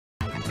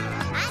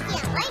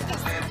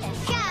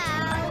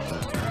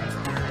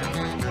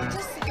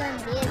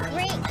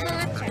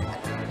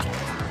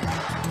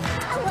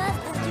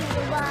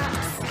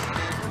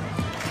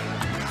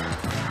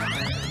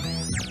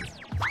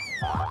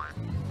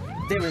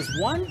there is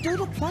one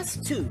doodle plus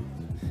two.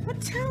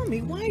 But tell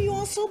me, why are you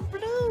all so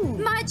blue?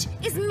 Mudge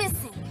is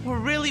missing. We're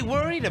really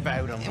worried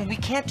about him. And we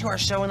can't do our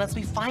show unless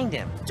we find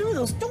him.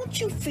 Doodles, don't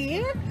you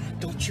fear?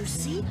 Don't you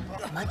see?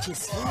 Mudge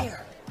is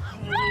here.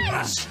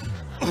 Mudge!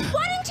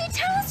 Why didn't you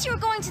tell us you were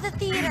going to the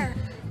theater?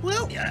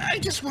 Well, I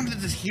just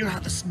wanted to hear how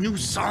this new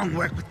song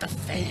worked with the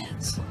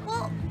fans.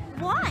 Well,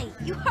 why?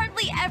 You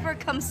hardly ever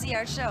come see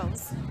our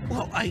shows.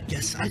 Well, I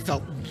guess I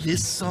felt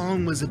this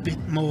song was a bit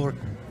more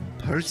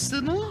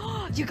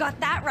personal. You got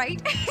that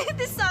right.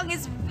 This song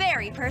is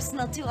very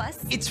personal to us.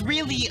 It's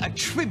really a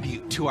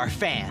tribute to our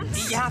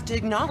fans. You have to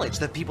acknowledge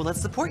the people that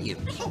support you.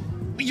 Oh,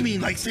 you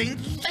mean like saying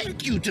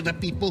thank you to the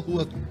people who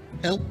have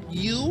helped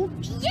you?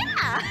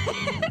 Yeah!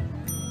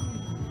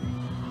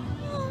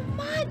 Oh,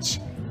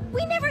 Mudge,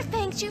 we never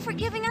thanked you for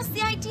giving us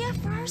the idea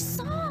for our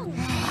song.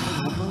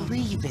 I don't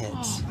believe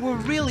it. We're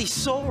really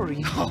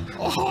sorry.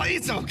 Oh,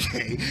 it's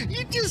okay.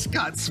 You just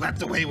got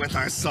swept away with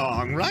our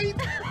song, right?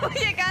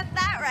 You got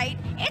that right.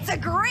 It's a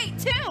great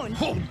tune.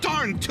 Oh,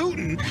 darn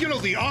tootin'. You know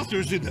the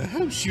author's in the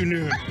house, you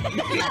know.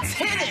 Let's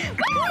hit it.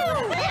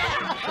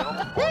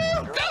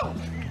 Woo, go!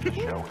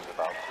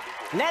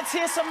 Let's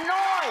hear some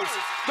noise.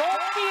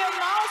 Don't be a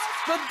mouse.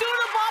 The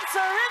Doodlebops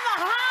are in the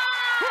house.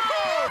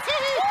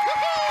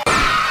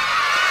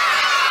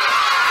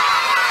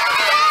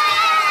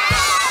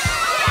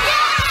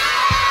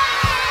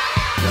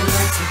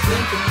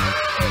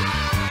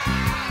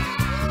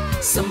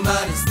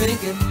 Somebody's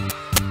thinking,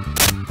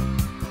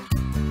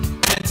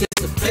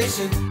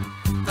 anticipation,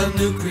 a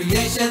new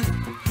creation.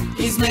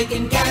 He's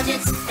making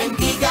gadgets and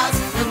geek-outs,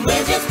 and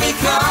we're just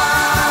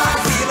because.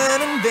 Feel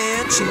an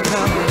invention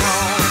coming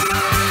on.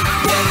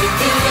 Yeah, you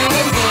feel an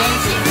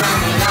invention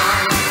coming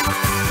on.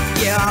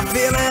 Yeah, I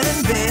feel an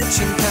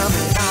invention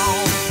coming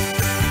on.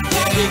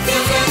 Yeah, you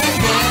feel an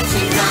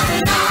invention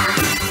coming on.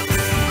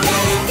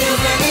 Yeah, you feel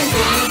an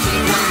invention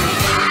coming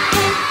on.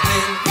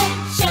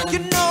 You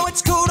know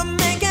it's cool to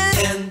make an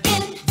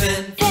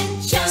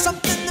invention.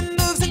 Something that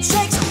moves and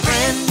shakes, a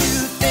brand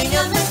new thing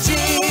on the G.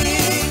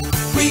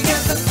 We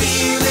get the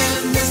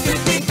feeling this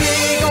could be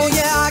big. Oh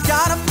yeah, I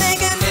gotta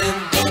make an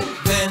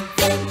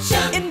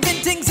invention.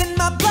 Inventing's in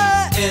my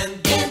blood.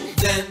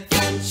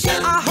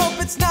 Invention. I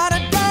hope it's not a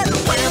dud.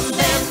 Wham,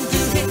 bam,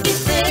 do hickey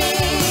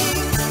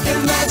thing.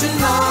 Imagine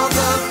all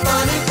the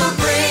fun it will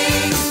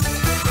bring.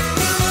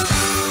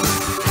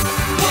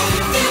 Yeah,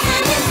 you feel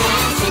an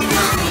invention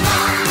coming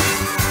on.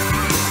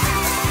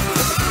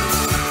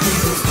 He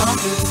goes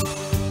bonkers.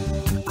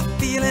 I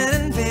feel an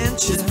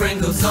invention. His brain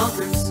goes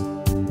zonkers.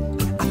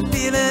 I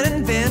feel an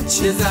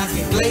invention. His eyes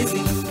get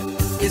lazy.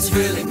 It's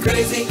really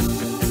crazy.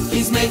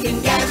 He's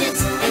making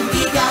gadgets and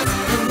geek-outs,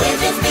 and we're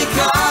just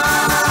because. I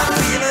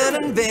feel an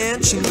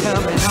invention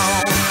coming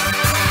on.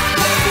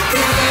 Yeah, you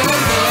feel an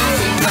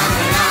invention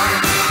coming on.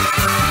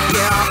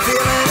 Yeah, I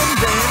feel an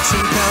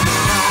invention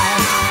coming on.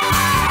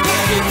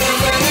 Yeah, you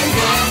feel an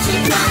invention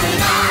coming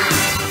on.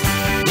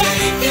 Yeah,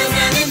 you feel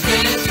an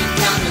invention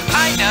coming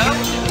on.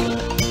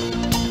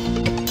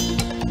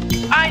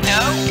 I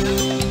know.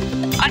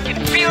 I can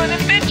feel an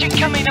invention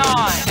coming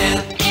on.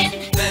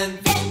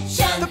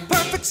 Invention. The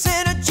perfect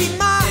synergy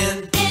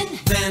mind.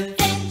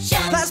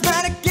 Invention.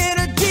 Plasmatic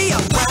energy. A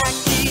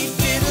wacky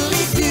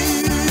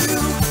diddly-doo.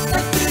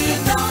 But do you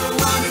know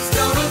what it's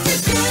going to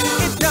do?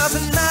 It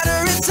doesn't matter,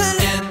 it's an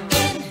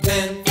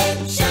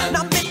invention.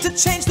 Not meant to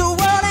change the world.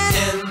 An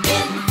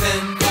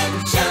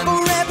invention. For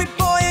every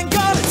boy and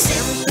girl, it's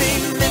simply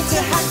meant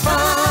to have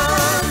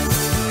fun.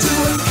 To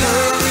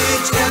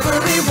encourage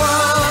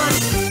everyone.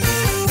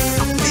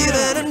 I feel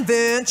an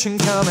invention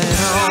coming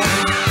on.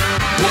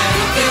 Yeah,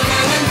 you feel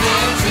an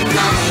invention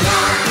coming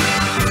on.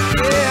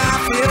 Yeah, I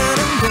feel an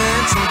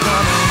invention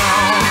coming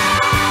on.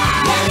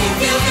 Yeah, you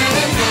feel an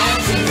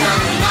invention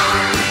coming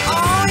on.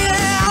 Oh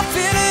yeah, I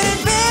feel an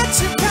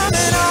invention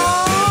coming on.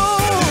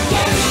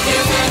 Yeah, you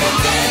feel an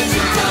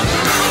invention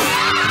coming on.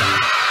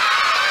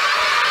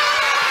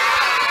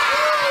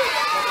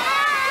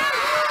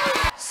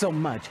 So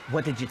Mudge,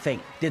 what did you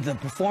think? Did the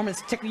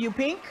performance tickle you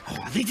pink?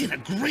 Oh, they did a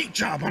great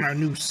job on our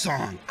new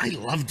song. I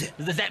loved it.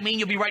 Does that mean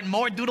you'll be writing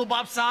more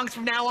Doodlebop songs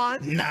from now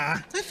on? Nah,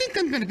 I think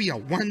I'm gonna be a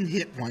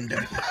one-hit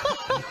wonder.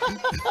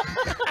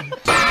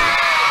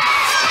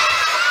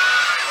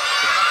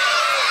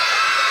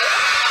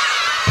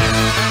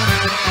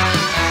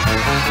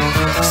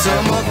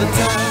 Some of the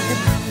time,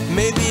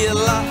 maybe a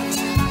lot,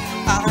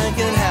 I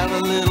can have a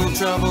little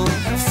trouble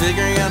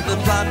figuring out the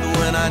plot, but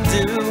when I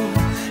do,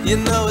 you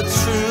know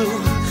it's true,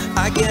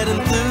 I get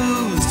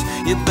enthused.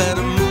 You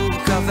better move,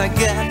 cause I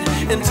get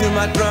into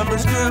my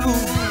drummer's groove.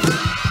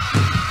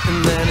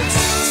 And then it's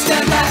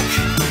stand back,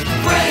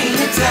 brain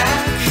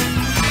attack.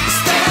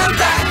 Stand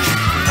back,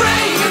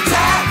 brain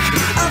attack.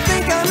 I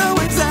think I know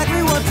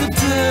exactly what to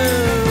do.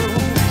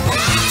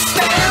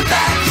 Stand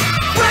back,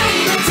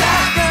 brain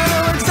attack. I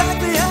know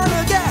exactly how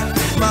to get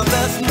my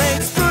best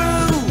mates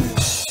through.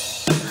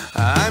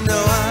 I'm no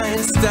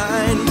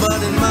Einstein, but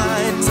in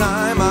my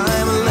time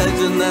I'm a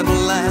legend that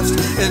will last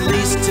at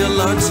least till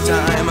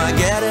lunchtime. I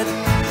get it,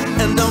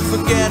 and don't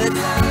forget it.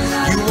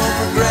 You won't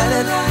regret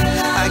it.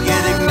 I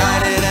get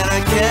ignited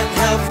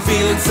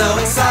feeling so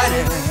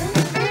excited,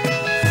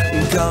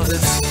 'cause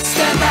it's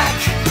stand back,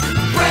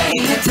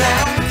 brain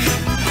attack.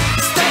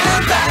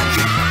 Stand back,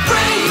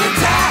 brain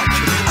attack.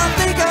 I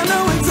think I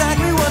know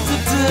exactly what to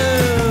do.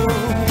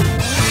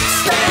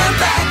 Stand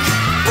back,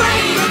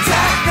 brain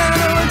attack. I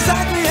know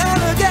exactly how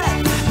to get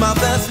my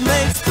best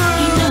mates through.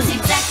 He knows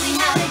exactly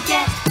how to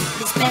get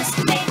his best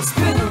mates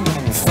through.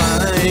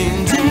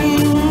 Finding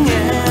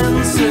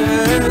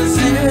answers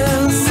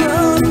is so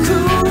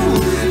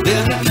cool.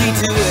 They're the key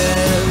to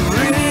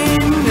every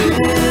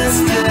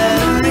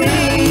mystery.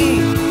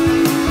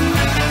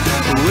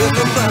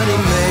 With a buddy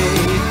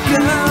make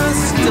a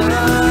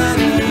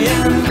study,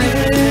 and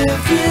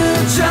if you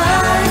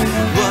try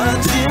what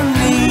you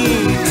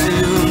need to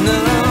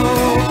know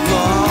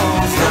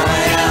falls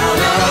right out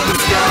of the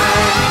sky.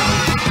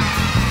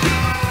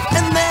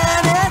 And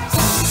then it's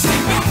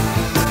Stand back,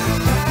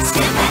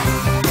 stand back,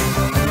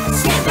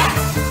 stand back,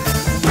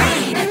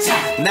 brain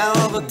attack. now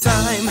all the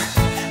time,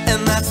 and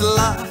that's a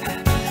lot.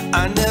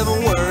 I never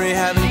worry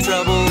having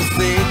trouble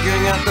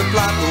figuring out the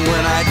plot, but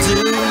when I do,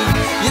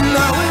 you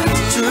know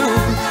it's true.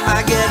 I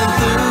get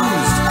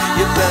enthused.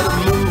 You better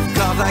move,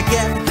 'cause I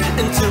get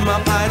into my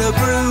Pydo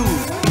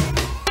groove.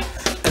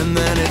 And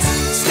then it's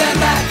stand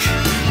back,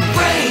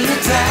 brain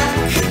attack.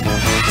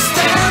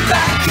 Stand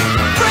back,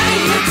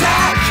 brain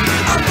attack.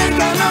 I think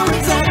I know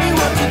exactly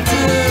what to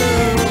do.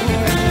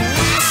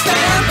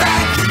 Stand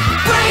back,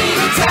 brain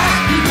attack.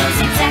 He knows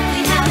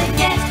exactly how to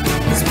get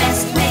his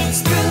best mates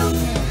through.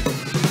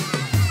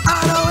 I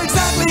know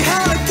exactly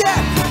how to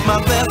get my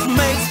best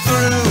mates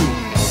through.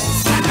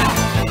 Stand back,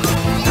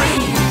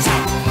 brain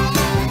attack.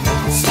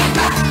 Stand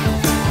back,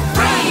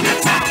 brain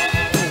attack.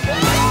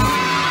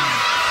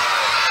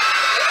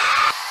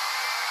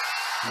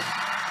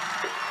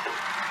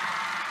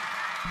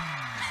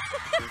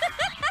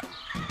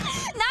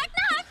 Knock,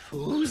 knock.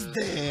 Who's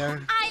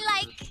there?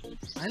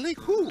 I like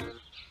who?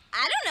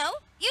 I don't know.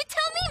 You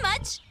tell me,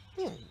 Much.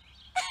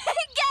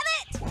 Get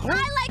it?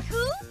 I like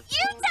who?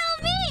 You tell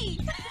me.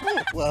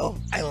 Oh, well,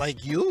 I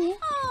like you.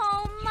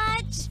 Oh,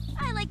 Much.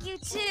 I like you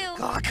too.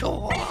 Oh,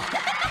 come on.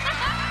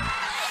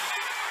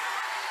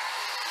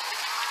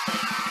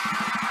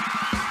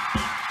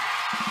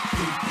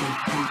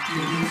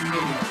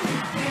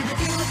 We're the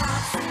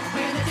Doodlebops.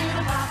 We're the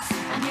Doodlebops.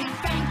 I mean,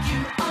 thank you.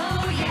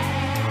 Oh,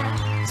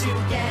 yeah.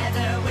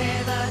 Together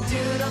we're the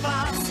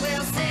Doodlebops.